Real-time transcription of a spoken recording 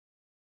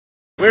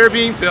We're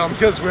being filmed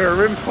because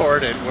we're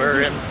important.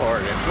 We're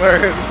important.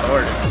 We're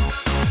important.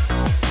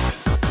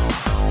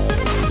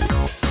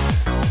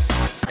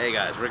 Hey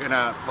guys, we're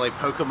gonna play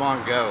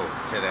Pokemon Go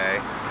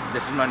today.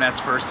 This is Monette's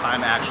first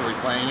time actually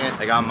playing it.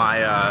 I got my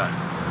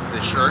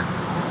this shirt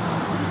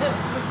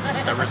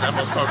that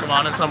resembles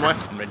Pokemon in some way.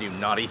 I'm gonna do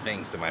naughty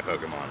things to my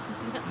Pokemon.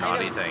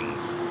 Naughty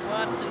things.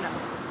 Want to know.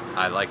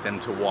 I like them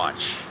to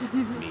watch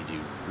me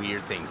do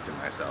weird things to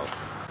myself.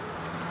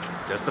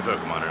 Just the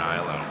Pokemon and I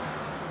alone.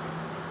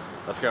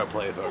 Let's go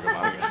play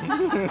Pokemon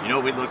again. You know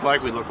what we look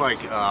like? We look like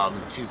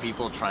two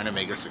people trying to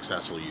make a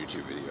successful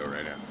YouTube video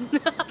right now.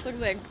 Looks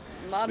like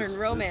modern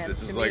romance.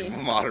 This is to like me.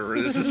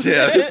 modern. This is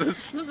yeah.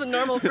 This is a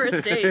normal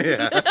first date.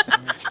 Yeah.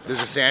 There's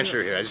a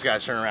Sandshrew here. I just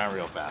gotta turn around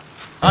real fast.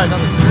 Alright, on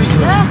the street, you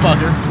little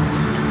fucker.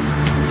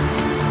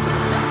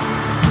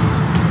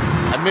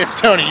 I missed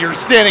Tony. You're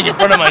standing in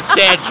front of my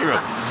Sandshrew.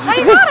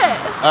 I got it.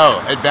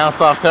 Oh, it bounced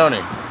off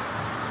Tony.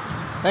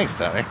 Thanks,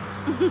 Tony.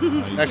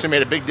 Actually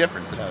made a big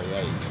difference. Oh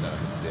yeah, you son of a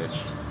bitch.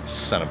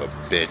 Son of a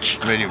bitch.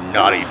 I'm gonna do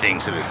naughty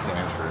things to this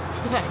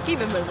Sandshrew.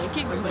 Keep it moving,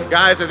 keep it moving.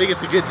 Guys, I think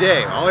it's a good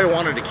day. All I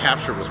wanted to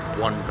capture was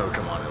one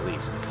Pokemon at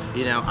least.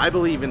 You know, I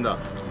believe in the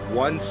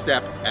one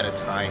step at a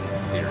time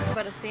theory.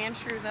 But a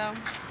Sandshrew though?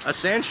 A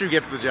Sandshrew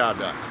gets the job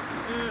done.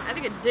 I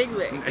think a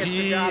Diglett gets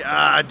the job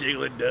done.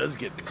 Diglett does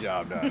get the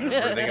job done.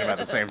 We're thinking about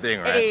the same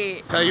thing, right?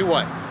 Hey. Tell you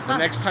what, the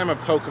next time a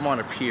Pokemon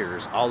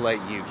appears, I'll let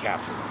you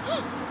capture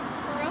them.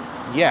 For real?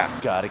 Yeah.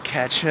 Gotta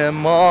catch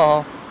them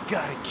all.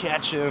 Gotta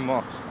catch them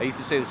all. I used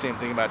to say the same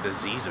thing about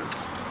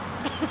diseases.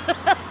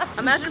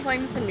 Imagine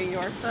playing this in New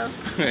York though.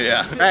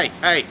 Yeah.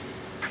 Hey.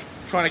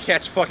 Trying to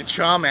catch fucking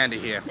Charmander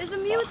here. There's a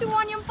Mewtwo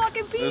on your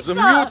fucking pizza. There's a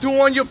Mewtwo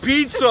on your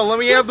pizza. Let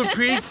me have the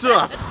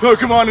pizza.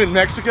 Pokemon in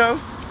Mexico?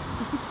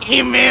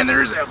 Hey man,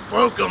 there's a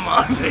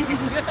Pokemon.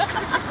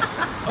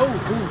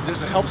 Oh,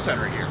 there's a help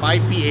center here.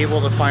 Might be able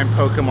to find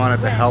Pokemon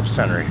at the help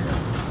center here.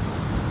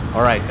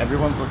 All right,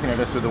 everyone's looking at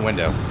us through the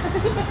window.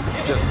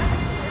 Just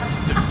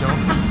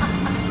don't.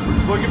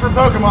 Just looking for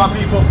Pokemon,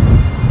 people.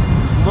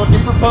 Just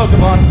looking for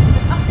Pokemon.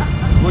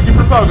 Just looking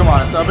for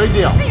Pokemon. It's not a big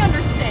deal. They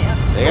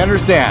understand. They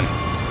understand.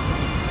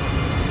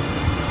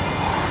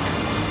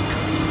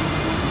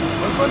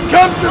 It's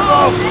uncomfortable.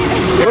 Oh,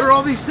 what are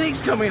all these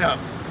things coming up?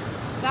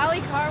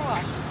 Valley Car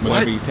Wash.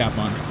 Whatever you tap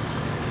on.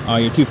 Oh,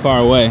 you're too far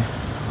away.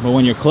 But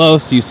when you're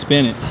close, you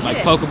spin it. Like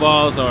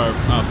Pokeballs or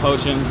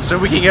potions. So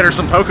we can get her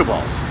some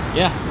Pokeballs.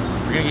 Yeah.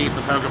 We're gonna get you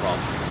some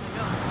Pokeballs.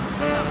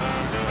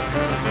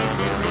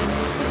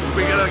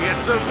 We're gonna get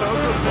some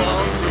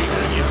Pokeballs. We're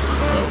gonna get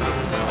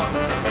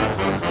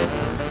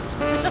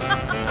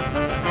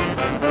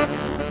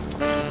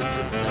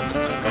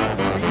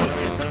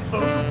some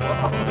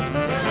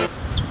Pokeballs.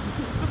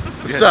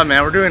 What's up,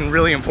 man? We're doing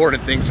really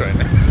important things right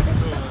now.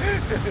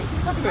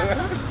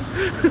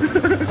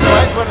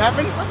 What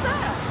happened? What's that?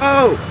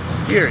 Oh,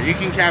 here, you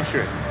can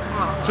capture it.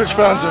 Switch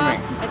phones with me.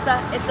 It's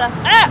a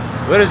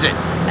What is it?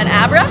 an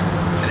Abra?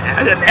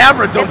 An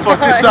Abra? Don't fuck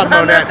this up,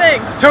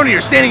 Monette. Tony,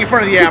 you're standing in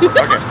front of the Abra.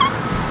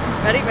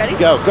 Okay. Ready?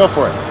 Go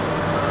for it.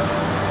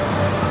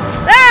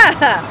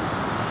 Ah!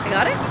 I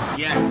got it?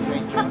 Yes,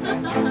 thank you.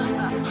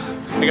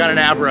 I got an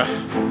Abra.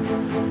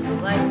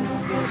 Life is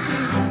good.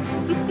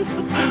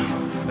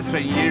 I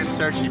spent years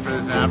searching for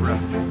this Abra.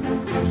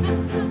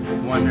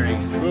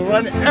 Wondering, will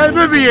one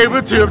ever be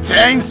able to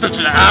obtain such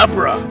an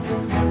Abra?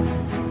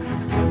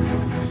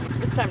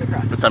 It's time to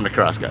cross. It's time to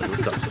cross, guys.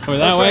 Let's go. Over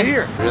that way? Right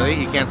here. Really?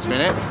 You can't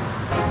spin it?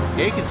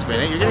 Yeah, you can spin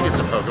it. You're gonna get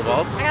some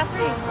Pokeballs. I got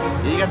 3.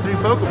 Yeah, you got 3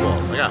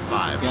 Pokeballs. I got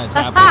 5. You gotta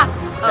tap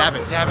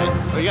it. Tap it.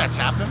 Oh, you gotta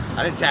tap them?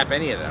 I didn't tap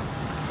any of them.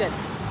 Good.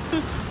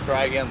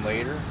 Try again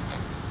later.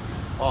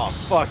 Oh,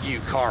 fuck you,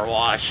 car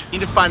wash.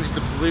 Need to find just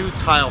the blue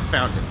tile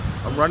fountain.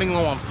 I'm running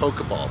low on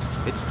Pokeballs.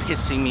 It's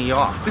pissing me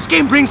off. This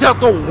game brings out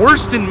the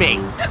worst in me.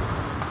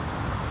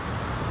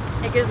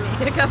 It gives me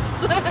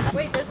hiccups.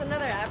 Wait, there's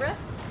another Abra?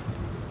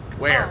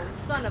 Where?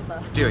 Oh, son of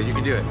a... Do it, you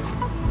can do it.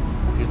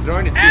 You're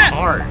throwing it too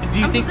hard. Do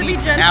you think the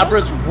gentle?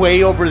 Abra's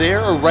way over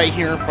there or right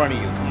here in front of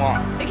you? Come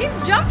on. It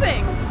keeps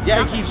jumping.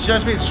 Yeah, it keeps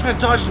jumping. It's trying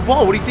to dodge the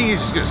ball. What do you think? He's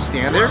just gonna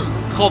stand there?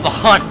 It's called the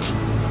hunt.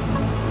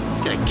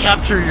 You gotta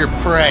capture your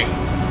prey.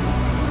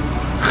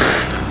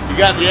 You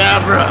got the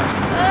Abra.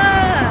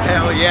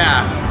 Hell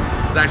yeah.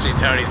 It's actually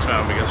Tony's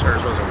phone because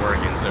hers wasn't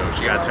working, so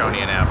she got Tony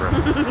and Abra.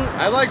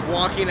 I like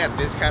walking at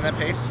this kind of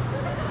pace.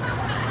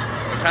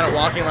 Kind of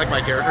walking like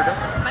my character does.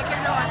 My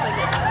character walks like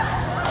this.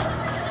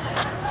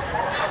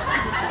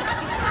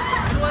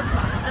 It was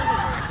fun. It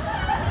doesn't work.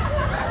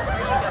 There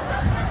you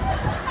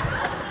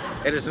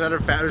go. It is another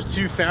there's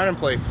 2 fountain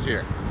places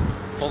here.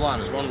 Hold on,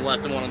 there's one on the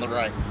left and one on the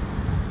right.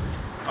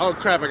 Oh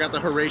crap, I got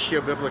the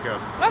Horatio Biblico.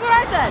 That's what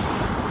I said.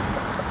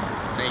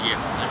 Thank you,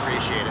 I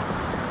appreciate it.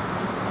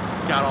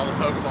 Got all the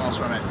Pokeballs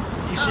from it.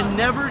 You should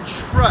never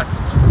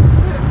trust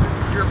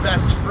your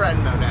best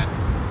friend, Monette.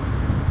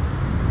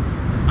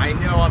 I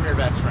know I'm your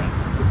best friend.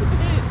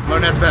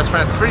 Monette's best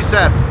friend. It's pretty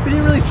sad. We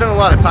didn't really spend a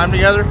lot of time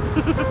together,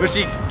 but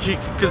she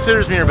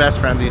considers me her best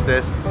friend these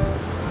days.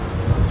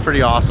 It's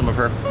pretty awesome of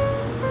her.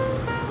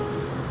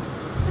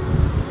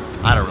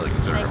 I don't really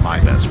consider her Thanks, my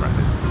man. best friend.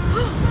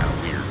 Kind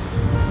of weird.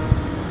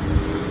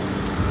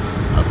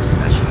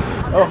 Obsession.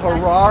 Oh,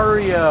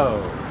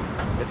 Horario.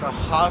 It's a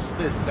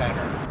hospice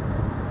center.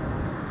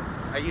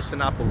 I used to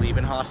not believe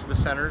in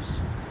hospice centers.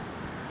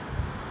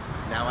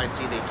 Now I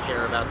see they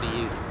care about the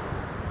youth.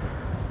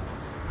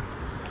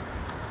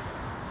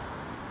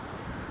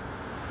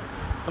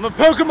 I'm a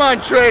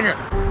Pokemon trainer.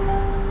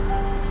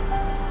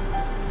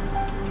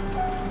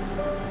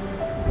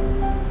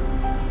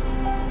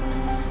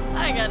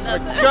 I got A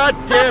nothing.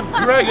 goddamn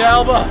Greg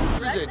Alba.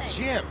 This is a Nothing.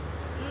 gym.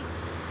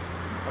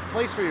 A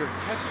place where you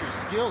test your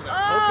skills at Oh,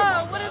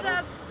 Pokemon what is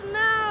battles. that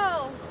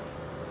smell?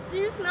 Do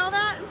you smell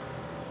that?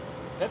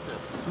 That's a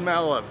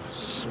smell of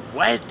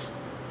sweat.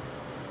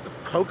 The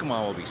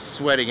Pokemon will be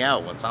sweating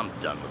out once I'm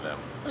done with them.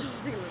 I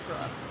think it was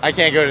rough. I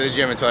can't go to the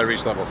gym until I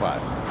reach level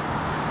 5.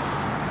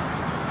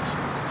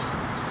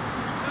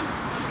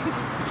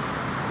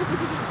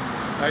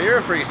 Now you're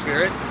a free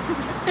spirit.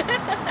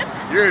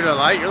 You're a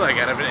delight. You're like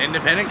out of an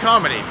independent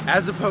comedy.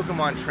 As a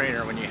Pokemon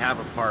trainer, when you have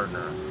a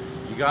partner,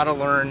 you gotta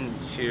learn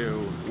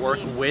to work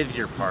with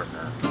your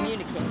partner.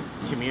 Communicate.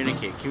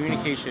 Communicate.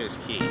 Communication is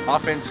key.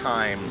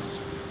 Oftentimes,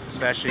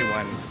 especially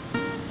when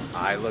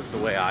I look the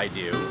way I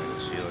do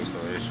and she looks the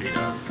way she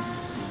does,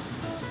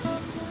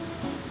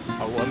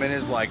 a woman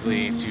is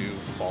likely to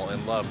fall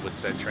in love with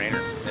said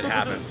trainer. It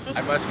happens.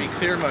 I must be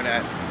clear,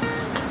 Monette.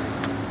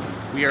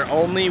 We are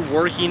only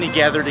working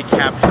together to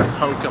capture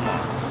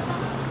Pokemon.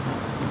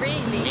 We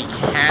Really?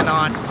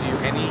 cannot do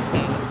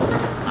anything.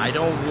 I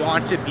don't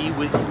want to be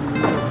with you.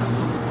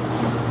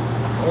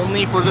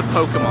 Only for the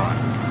Pokemon.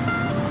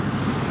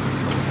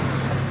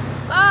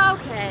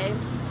 Okay,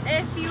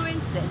 if you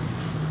insist.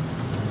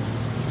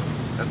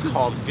 That's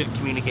called good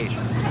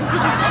communication.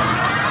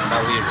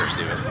 How leaders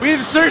do it.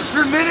 We've searched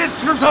for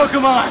minutes for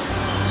Pokemon.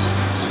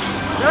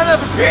 None of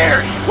them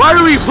appeared. Why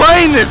are we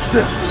playing this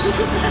stuff?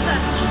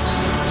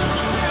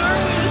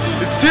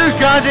 It's too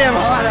goddamn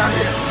hot out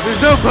here.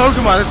 There's no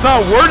Pokemon. It's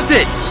not worth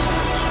it.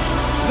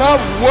 It's not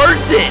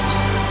worth it.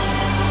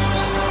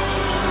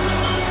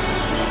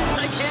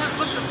 I can't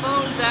put the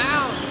phone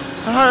down.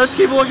 All right, let's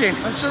keep looking.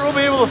 I'm sure we'll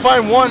be able to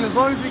find one. As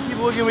long as we keep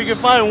looking, we can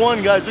find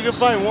one, guys. We can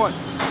find one.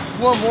 Just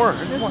one more.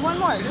 There's one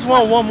more. I just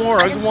want one more.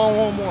 I just want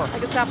one more. I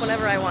can stop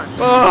whenever I want.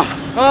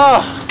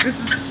 This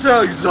is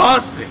so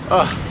exhausting. It's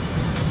gonna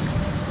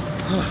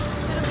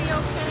be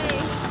okay.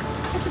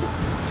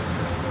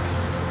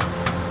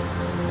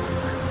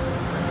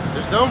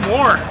 There's no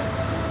more.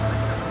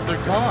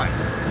 They're gone.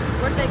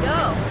 Where'd they go?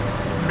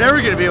 I'm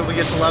never gonna be able to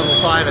get to level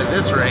 5 at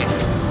this rate.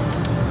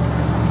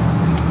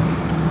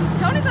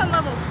 Tony's on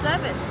level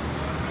 7.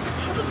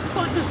 How the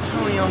fuck is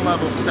Tony on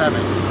level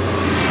 7?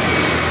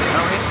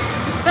 Tony?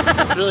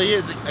 It really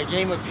is a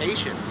game of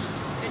patience.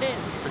 It is.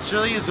 This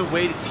really is a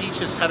way to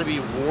teach us how to be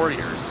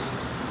warriors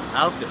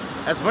out there.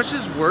 As much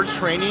as we're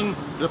training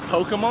the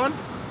Pokemon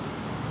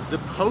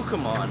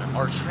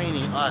are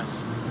training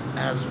us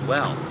as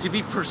well. To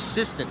be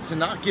persistent, to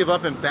not give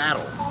up in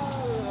battle.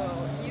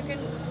 Oh, you can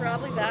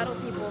probably battle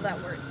people that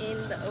were in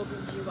the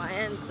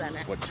OBGYN center.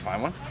 What, did you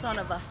find one? Son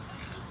of a.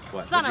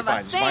 What? Son What'd of you a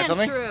find? Did you find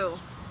something? Sandshrew.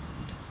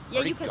 Yeah,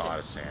 Already you catch got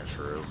it. a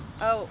Sandshrew.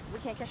 Oh, we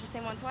can't catch the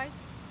same one twice?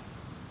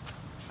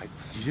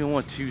 You don't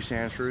want 2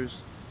 Sandshrews?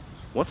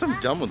 Once I'm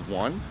done with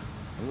one,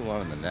 I'll move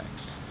on to the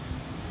next.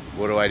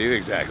 What do I do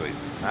exactly?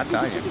 Not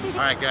telling you. All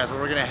right, guys, well,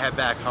 we're gonna head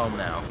back home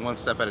now, one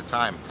step at a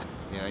time.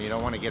 You know, you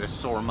don't want to get a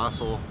sore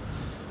muscle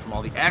from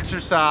all the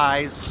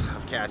exercise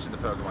of catching the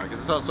Pokemon, because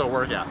it's also a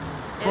workout.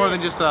 It's more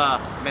than just a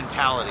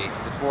mentality.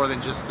 It's more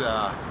than just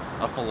a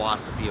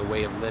philosophy, a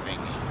way of living.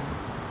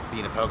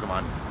 Being a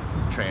Pokemon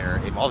trainer,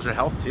 it involves your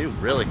health too,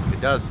 really, it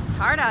does. It's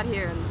hard out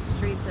here in the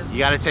streets of... You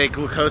gotta take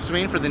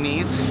glucosamine for the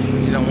knees,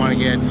 because you don't want to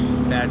get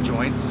bad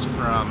joints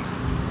from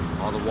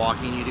all the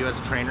walking you do as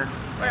a trainer.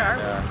 Where are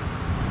we?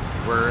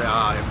 We're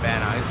in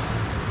Van Nuys.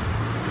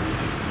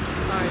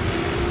 It's hard.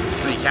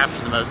 So you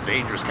capture the most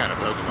dangerous kind of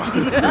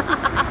Pokemon.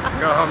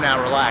 Go home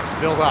now, relax,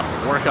 build up,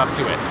 work up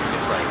to it.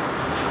 Get like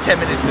 10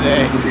 minutes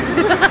today,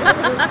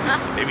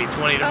 maybe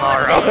 20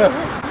 tomorrow.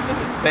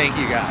 Thank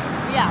you guys.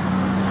 Yeah.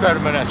 Subscribe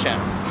to my next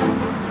channel.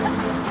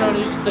 Tony,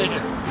 you can stay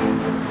here.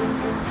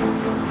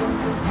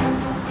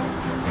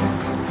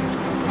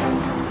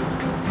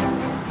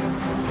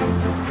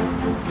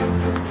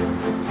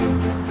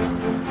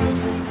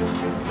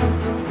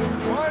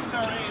 Come on,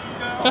 Tony, let's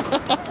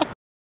go.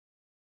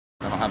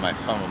 I don't have my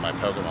phone with my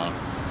Pokemon.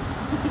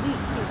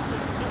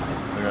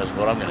 Who knows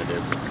what I'm gonna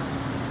do?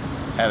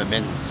 Haven't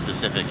been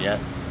specific yet.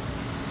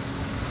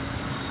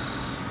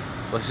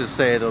 Let's just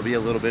say there'll be a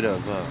little bit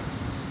of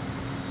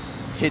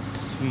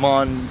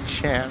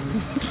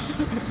Hitmonchan.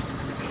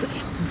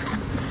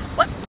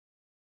 What?